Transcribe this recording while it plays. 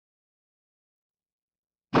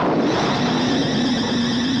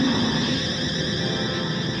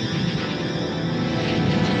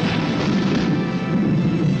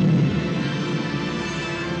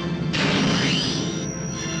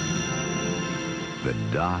The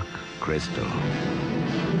Dark Crystal.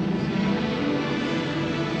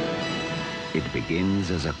 It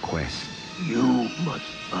begins as a quest. You must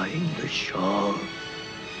find the shard.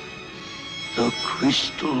 The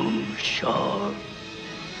crystal shard.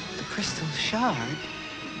 The crystal shard?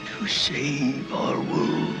 To save our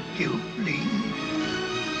world, Gelfling.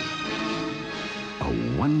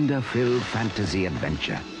 A wonder-filled fantasy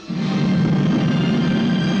adventure.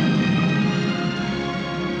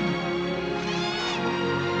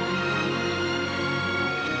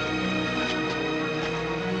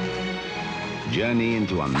 Journey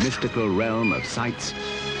into a mystical realm of sights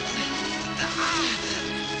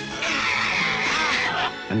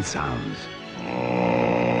and sounds.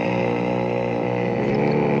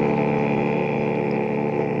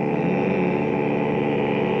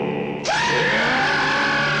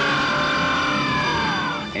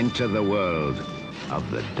 Enter the world of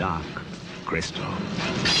the Dark Crystal.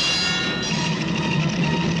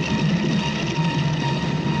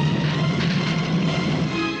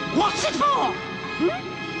 What's it for?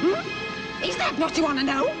 Is that what you want to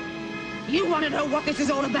know? You want to know what this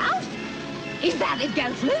is all about? Is that it,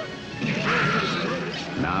 Gelfling?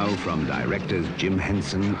 Now from directors Jim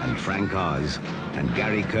Henson and Frank Oz and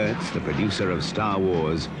Gary Kurtz, the producer of Star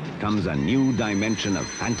Wars, comes a new dimension of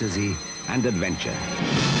fantasy and adventure.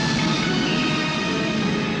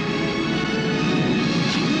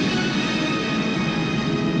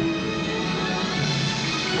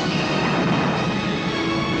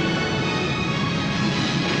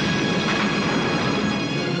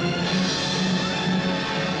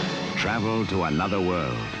 Travel to another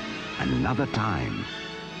world, another time,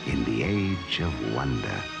 in the age of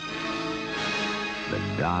wonder. The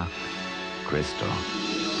Dark Crystal.